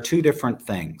there are two different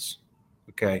things,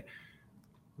 okay?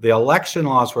 The election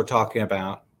laws we're talking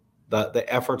about, the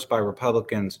efforts by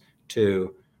Republicans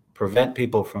to prevent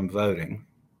people from voting,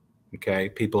 okay,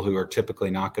 people who are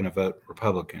typically not going to vote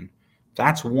Republican,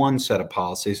 that's one set of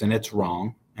policies, and it's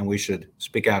wrong, and we should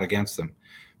speak out against them.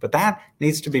 But that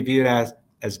needs to be viewed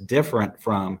as different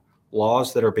from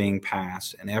laws that are being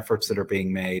passed and efforts that are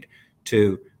being made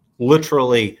to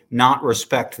literally not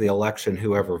respect the election,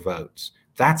 whoever votes.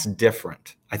 That's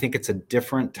different. I think it's a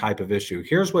different type of issue.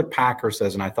 Here's what Packer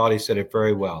says, and I thought he said it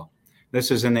very well.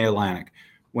 This is in the Atlantic.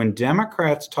 When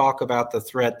Democrats talk about the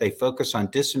threat, they focus on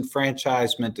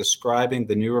disenfranchisement, describing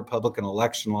the new Republican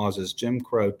election laws as Jim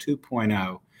Crow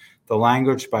 2.0. The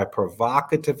language, by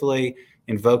provocatively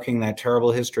invoking that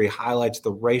terrible history, highlights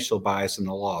the racial bias in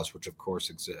the laws, which of course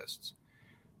exists.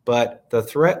 But the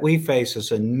threat we face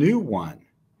is a new one.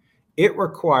 It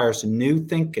requires new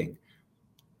thinking.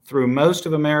 Through most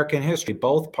of American history,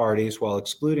 both parties, while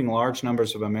excluding large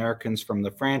numbers of Americans from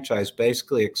the franchise,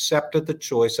 basically accepted the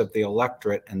choice of the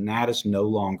electorate, and that is no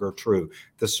longer true.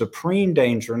 The supreme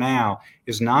danger now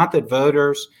is not that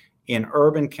voters in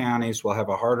urban counties will have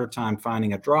a harder time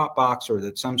finding a drop box or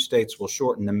that some states will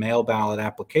shorten the mail ballot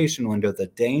application window. The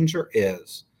danger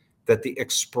is that the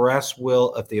express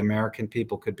will of the American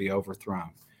people could be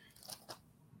overthrown.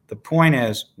 The point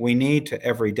is, we need to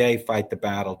every day fight the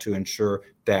battle to ensure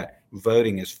that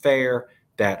voting is fair,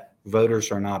 that voters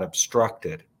are not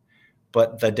obstructed.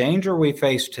 But the danger we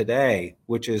face today,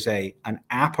 which is an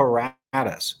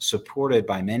apparatus supported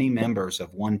by many members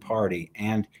of one party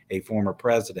and a former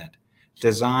president,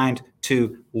 designed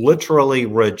to literally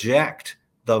reject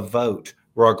the vote,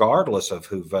 regardless of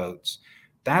who votes,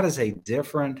 that is a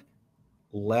different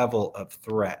level of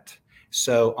threat.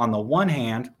 So on the one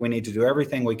hand, we need to do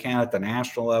everything we can at the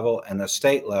national level and the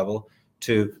state level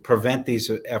to prevent these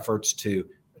efforts to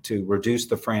reduce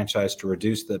the franchise, to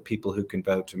reduce the people who can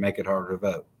vote, to make it harder to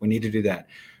vote. We need to do that.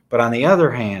 But on the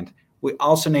other hand, we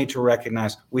also need to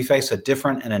recognize we face a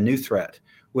different and a new threat,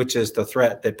 which is the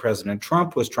threat that President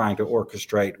Trump was trying to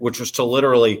orchestrate, which was to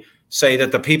literally say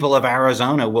that the people of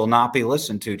Arizona will not be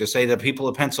listened to say the people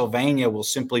of Pennsylvania will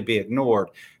simply be ignored.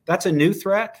 That's a new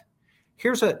threat.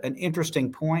 Here's an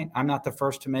interesting point. I'm not the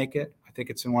first to make it. I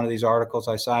think it's in one of these articles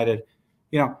I cited.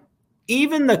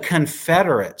 Even the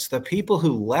Confederates, the people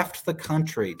who left the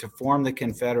country to form the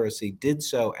Confederacy, did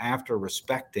so after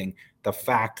respecting the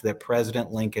fact that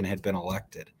President Lincoln had been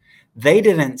elected. They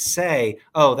didn't say,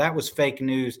 oh, that was fake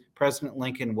news. President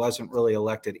Lincoln wasn't really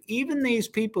elected. Even these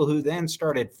people who then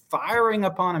started firing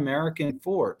upon American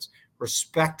forts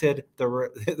respected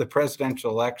the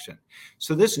presidential election.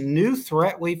 So this new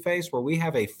threat we face, where we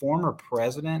have a former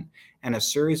president and a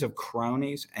series of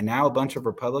cronies and now a bunch of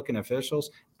Republican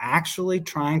officials actually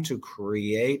trying to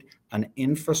create an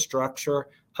infrastructure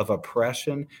of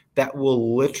oppression that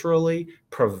will literally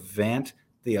prevent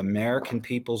the American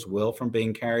people's will from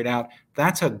being carried out,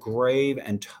 that's a grave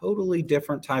and totally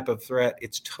different type of threat.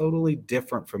 It's totally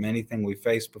different from anything we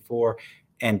faced before.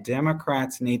 And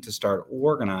Democrats need to start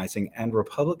organizing, and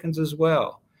Republicans as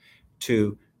well,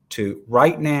 to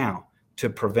right now to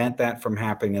prevent that from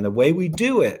happening. And the way we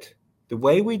do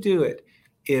it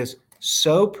is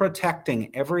so protecting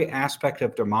every aspect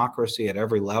of democracy at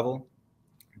every level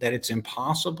that it's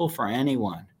impossible for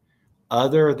anyone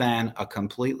other than a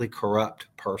completely corrupt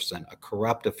person, a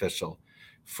corrupt official,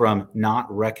 from not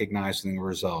recognizing the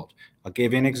result. I'll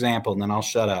give you an example and then I'll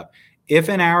shut up. If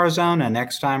in Arizona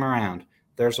next time around,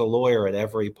 there's a lawyer at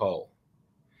every poll,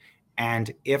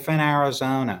 and if in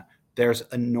Arizona there's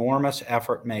enormous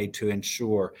effort made to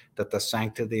ensure that the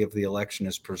sanctity of the election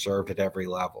is preserved at every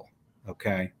level,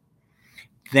 okay,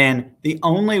 then the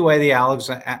only way the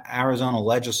Arizona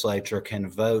legislature can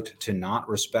vote to not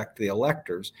respect the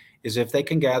electors is if they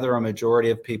can gather a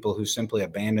majority of people who simply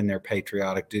abandon their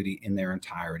patriotic duty in their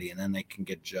entirety, and then they can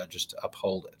get judges to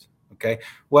uphold it. Okay.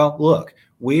 Well, look,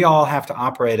 we all have to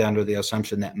operate under the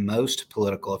assumption that most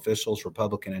political officials,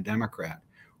 Republican and Democrat,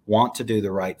 want to do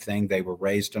the right thing. They were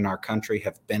raised in our country,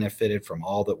 have benefited from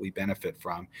all that we benefit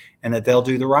from, and that they'll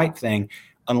do the right thing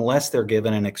unless they're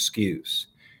given an excuse.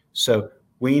 So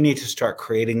we need to start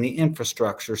creating the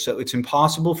infrastructure so it's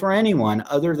impossible for anyone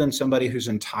other than somebody who's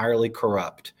entirely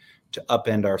corrupt to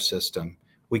upend our system.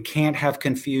 We can't have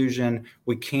confusion.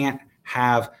 We can't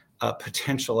have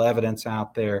potential evidence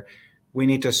out there. We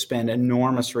need to spend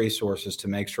enormous resources to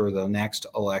make sure the next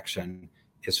election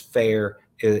is fair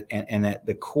and that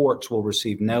the courts will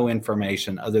receive no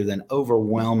information other than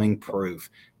overwhelming proof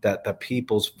that the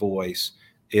people's voice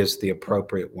is the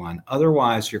appropriate one.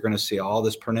 Otherwise, you're going to see all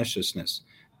this perniciousness.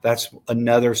 That's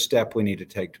another step we need to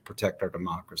take to protect our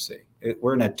democracy.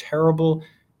 We're in a terrible,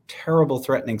 terrible,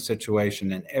 threatening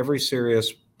situation, and every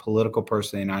serious political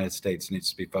person in the United States needs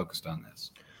to be focused on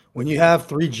this. When you have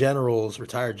three generals,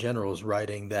 retired generals,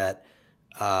 writing that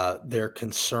they're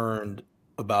concerned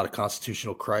about a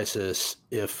constitutional crisis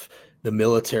if the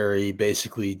military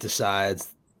basically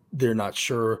decides they're not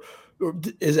sure or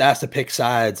is asked to pick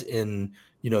sides in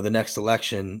the next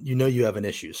election, you have an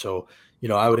issue. So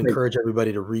I would encourage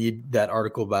everybody to read that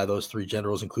article by those three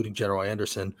generals, including General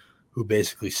Anderson, who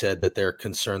basically said that they're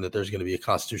concerned that there's going to be a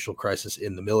constitutional crisis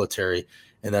in the military.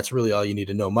 And that's really all you need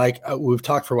to know. Mike, we've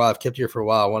talked for a while. I've kept you here for a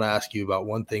while. I want to ask you about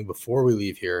one thing before we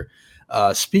leave here.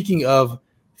 Speaking of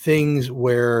things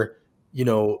where,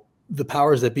 the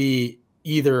powers that be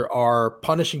either are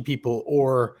punishing people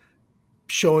or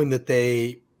showing that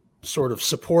they sort of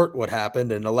support what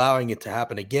happened and allowing it to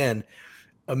happen again,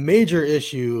 a major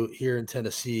issue here in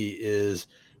Tennessee is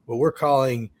what we're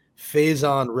calling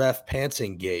Faison ref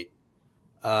pantsing gate.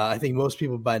 I think most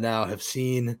people by now have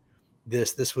seen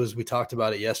this. We talked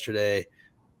about it yesterday.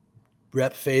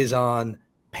 Rep Faison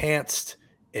pantsed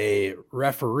a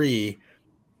referee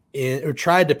or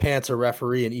tried to pants a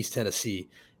referee in East Tennessee.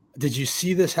 Did you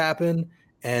see this happen?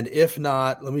 And if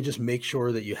not, let me just make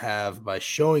sure that you have by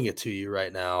showing it to you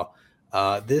right now.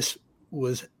 This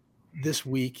was this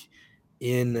week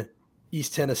in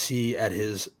East Tennessee at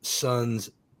his son's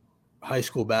high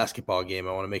school basketball game.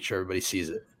 I want to make sure everybody sees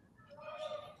it.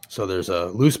 So there's a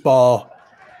loose ball,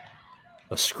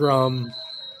 a scrum.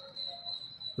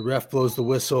 The ref blows the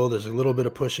whistle. There's a little bit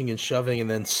of pushing and shoving, and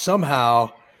then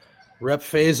somehow Rep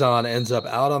Faison ends up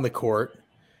out on the court,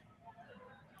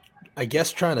 I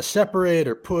guess trying to separate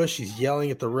or push. He's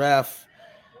yelling at the ref.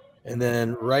 And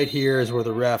then right here is where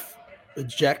the ref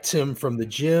ejects him from the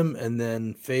gym, and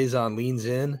then Faison leans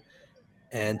in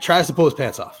and tries to pull his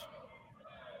pants off.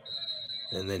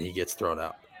 And then he gets thrown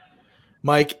out.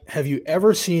 Mike, have you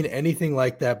ever seen anything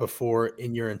like that before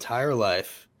in your entire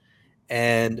life?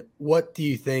 And what do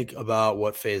you think about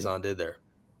what Faison did there?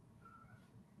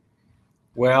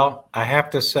 Well, I have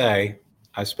to say,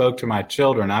 I spoke to my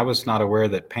children. I was not aware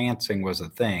that pantsing was a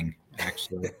thing,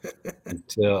 actually,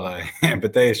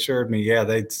 but they assured me, yeah,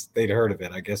 they'd heard of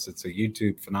it. I guess it's a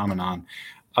YouTube phenomenon.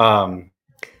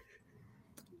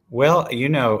 Well,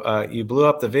 you blew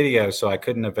up the video, so I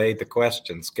couldn't evade the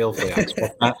question skillfully.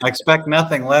 I expect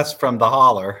nothing less from the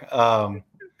holler.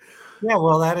 Yeah,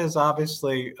 well, that is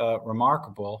obviously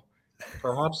remarkable.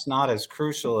 Perhaps not as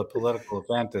crucial a political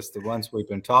event as the ones we've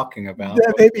been talking about.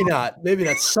 Yeah, maybe not. Maybe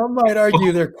not. Some might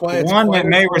argue they're quite one that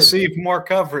may receive more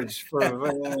coverage for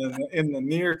in the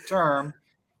near term.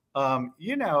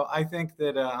 I think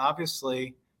that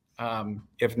obviously,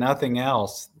 if nothing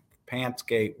else,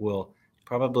 Pantsgate will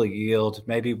probably yield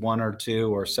maybe 1 or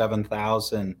 2 or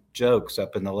 7,000 jokes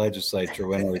up in the legislature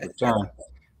when we return.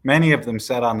 Many of them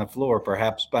set on the floor,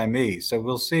 perhaps by me. So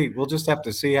we'll see. We'll just have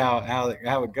to see how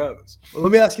it goes. Well,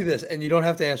 let me ask you this, and you don't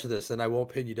have to answer this, and I won't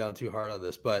pin you down too hard on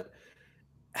this, but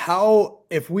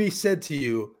if we said to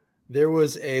you there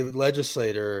was a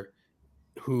legislator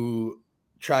who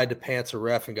tried to pants a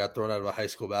ref and got thrown out of a high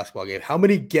school basketball game, how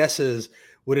many guesses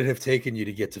would it have taken you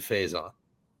to get to Faison?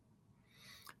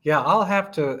 Yeah, I'll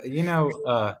have to,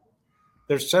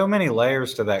 there's so many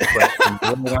layers to that question.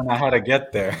 I don't know how to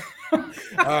get there.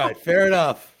 All right, fair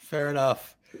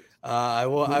enough. I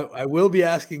will be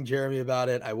asking Jeremy about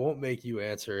it. I won't make you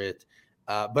answer it,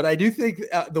 but I do think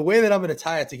the way that I'm going to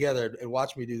tie it together, and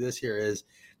watch me do this here, is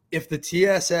if the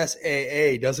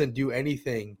TSSAA doesn't do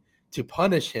anything to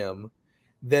punish him,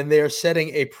 then they are setting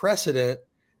a precedent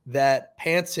that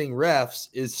pantsing refs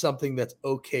is something that's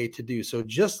okay to do. So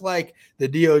just like the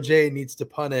DOJ needs to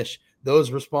punish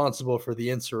those responsible for the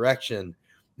insurrection,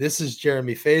 this is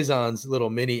Jeremy Faison's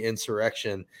little mini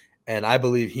insurrection, and I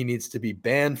believe he needs to be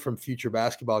banned from future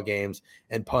basketball games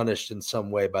and punished in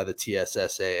some way by the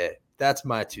TSSAA. That's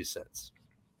my 2 cents.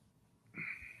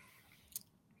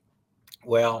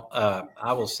 Well,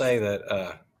 I will say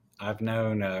that I've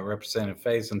known Representative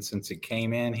Faison since he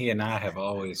came in. He and I have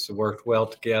always worked well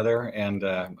together, and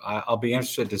I'll be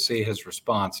interested to see his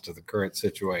response to the current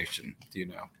situation.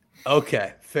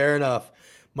 Okay, fair enough.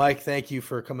 Mike, thank you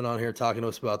for coming on here talking to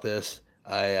us about this.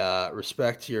 I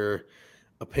respect your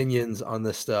opinions on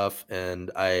this stuff,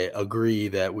 and I agree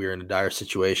that we're in a dire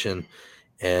situation,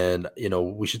 and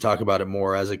we should talk about it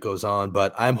more as it goes on.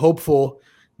 But I'm hopeful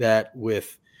that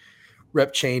with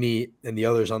Rep Cheney and the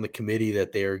others on the committee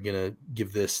that they are going to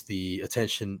give this the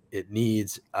attention it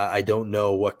needs. I don't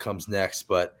know what comes next,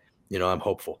 but I'm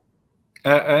hopeful.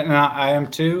 And I am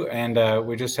too, and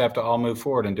we just have to all move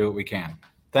forward and do what we can.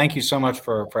 Thank you so much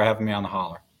for having me on the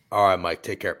holler. All right, Mike,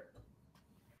 take care.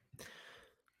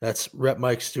 That's Rep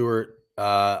Mike Stewart.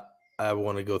 I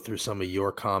want to go through some of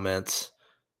your comments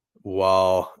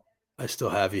while I still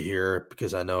have you here,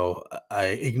 because I know I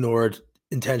ignored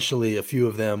intentionally a few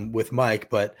of them with Mike,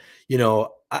 but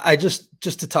I just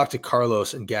to talk to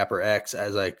Carlos and Gapper X,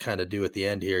 as I kind of do at the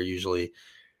end here usually,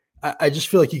 I just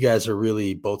feel like you guys are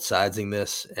really both sidesing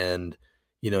this, and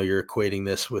you're equating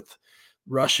this with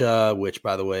Russia, which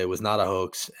by the way was not a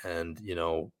hoax, and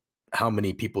how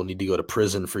many people need to go to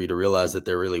prison for you to realize that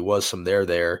there really was some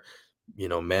there.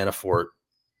 Manafort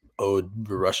owed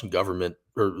the Russian government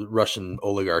or Russian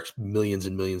oligarchs millions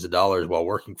and millions of dollars while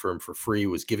working for him for free,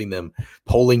 was giving them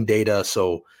polling data.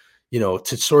 So,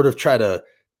 to sort of try to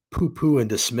poo-poo and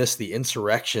dismiss the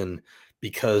insurrection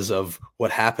because of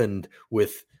what happened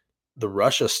with the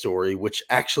Russia story, which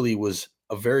actually was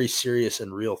a very serious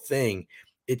and real thing,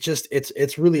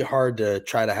 it's really hard to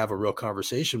try to have a real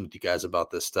conversation with you guys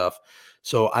about this stuff.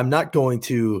 So I'm not going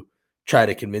to try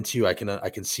to convince you. I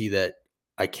can see that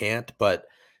I can't, but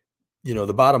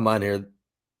the bottom line here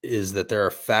is that there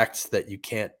are facts that you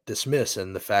can't dismiss.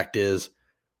 And the fact is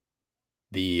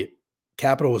the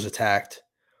Capitol was attacked.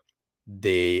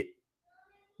 The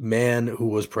man who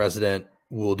was president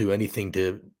will do anything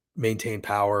to maintain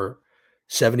power.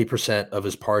 70% of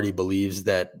his party believes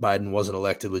that Biden wasn't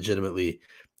elected legitimately.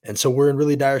 And so we're in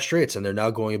really dire straits. And they're now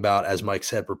going about, as Mike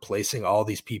said, replacing all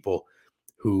these people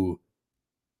who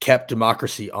kept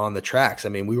democracy on the tracks. I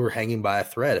mean, we were hanging by a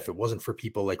thread. If it wasn't for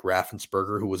people like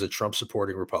Raffensperger, who was a Trump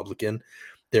supporting Republican,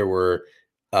 there were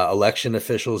election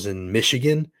officials in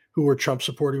Michigan who were Trump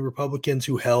supporting Republicans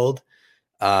who held,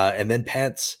 and then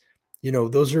Pence.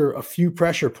 Those are a few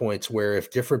pressure points where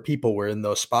if different people were in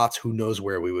those spots, who knows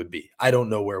where we would be? I don't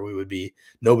know where we would be.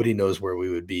 Nobody knows where we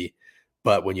would be.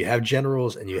 But when you have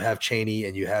generals and you have Cheney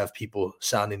and you have people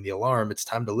sounding the alarm, it's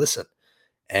time to listen.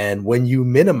 And when you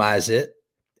minimize it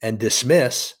and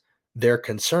dismiss their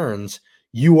concerns,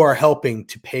 you are helping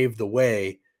to pave the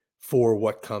way for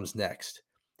what comes next.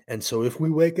 And so if we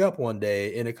wake up one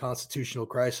day in a constitutional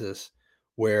crisis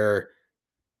where,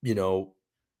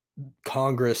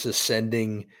 Congress is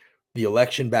sending the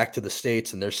election back to the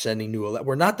states and they're sending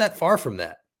we're not that far from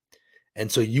that.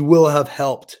 And so you will have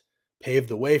helped pave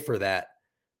the way for that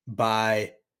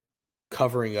by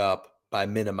covering up, by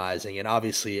minimizing. And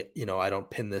obviously, I don't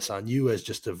pin this on you as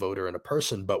just a voter and a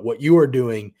person, but what you are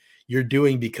doing, you're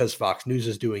doing because Fox News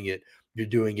is doing it. You're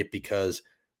doing it because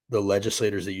the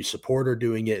legislators that you support are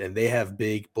doing it, and they have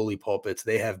big bully pulpits.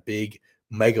 They have big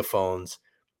megaphones,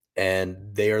 and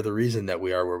they are the reason that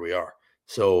we are where we are.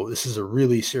 So this is a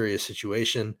really serious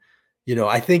situation.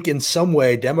 I think in some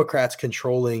way, Democrats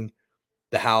controlling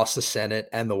the House, the Senate,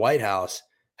 and the White House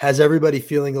has everybody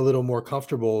feeling a little more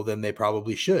comfortable than they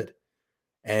probably should.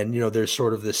 And, there's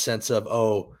sort of this sense of,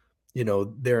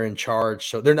 they're in charge.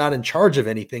 So they're not in charge of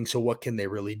anything. So what can they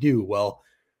really do? Well,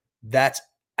 that's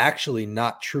actually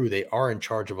not true. They are in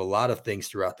charge of a lot of things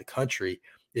throughout the country.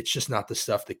 It's just not the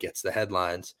stuff that gets the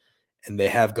headlines. And they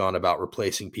have gone about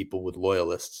replacing people with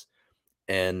loyalists.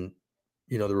 And,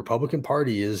 the Republican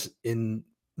Party is in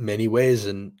many ways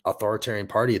an authoritarian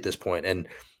party at this point. And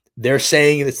they're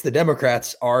saying it's the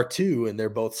Democrats are too, and they're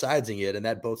both sidesing it. And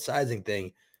that both sidesing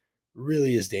thing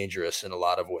really is dangerous in a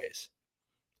lot of ways.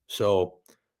 So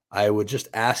I would just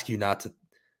ask you not to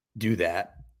do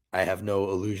that. I have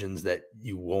no illusions that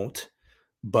you won't,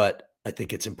 but I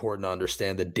think it's important to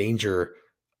understand the danger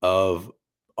of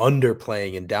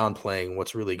underplaying and downplaying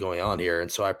what's really going on here.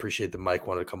 And so I appreciate that Mike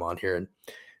wanted to come on here and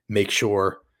make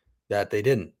sure that they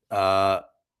didn't.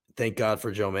 Thank God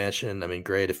for Joe Manchin. I mean,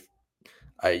 great. If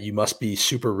you must be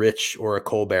super rich or a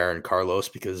coal baron, Carlos,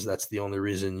 because that's the only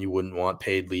reason you wouldn't want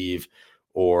paid leave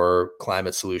or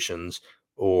climate solutions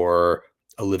or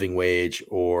a living wage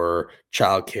or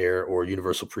childcare or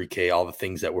universal pre-K, all the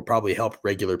things that would probably help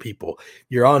regular people.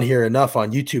 You're on here enough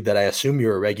on YouTube that I assume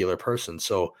you're a regular person.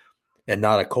 So, and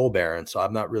not a coal baron. So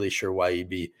I'm not really sure why you'd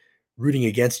be rooting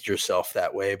against yourself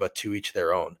that way, but to each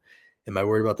their own. Am I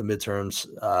worried about the midterms?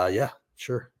 Yeah,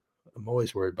 sure. I'm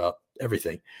always worried about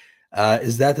everything.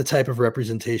 Is that the type of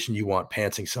representation you want,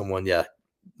 pantsing someone? Yeah.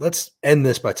 Let's end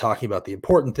this by talking about the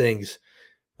important things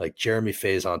like Jeremy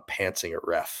Faison pantsing a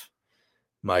ref.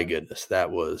 My goodness, that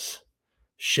was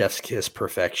chef's kiss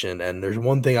perfection. And there's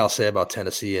one thing I'll say about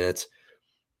Tennessee, and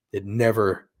it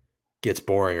never gets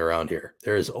boring around here.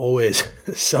 There is always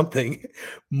something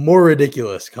more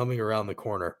ridiculous coming around the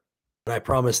corner. And I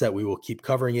promise that we will keep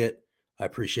covering it. I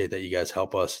appreciate that you guys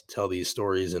help us tell these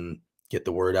stories and get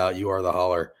the word out. You are the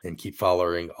holler, and keep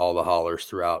following all the hollers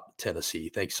throughout Tennessee.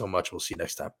 Thanks so much. We'll see you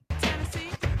next time. Tennessee.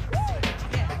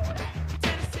 Yeah.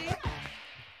 Tennessee.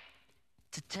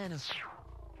 To Tennessee.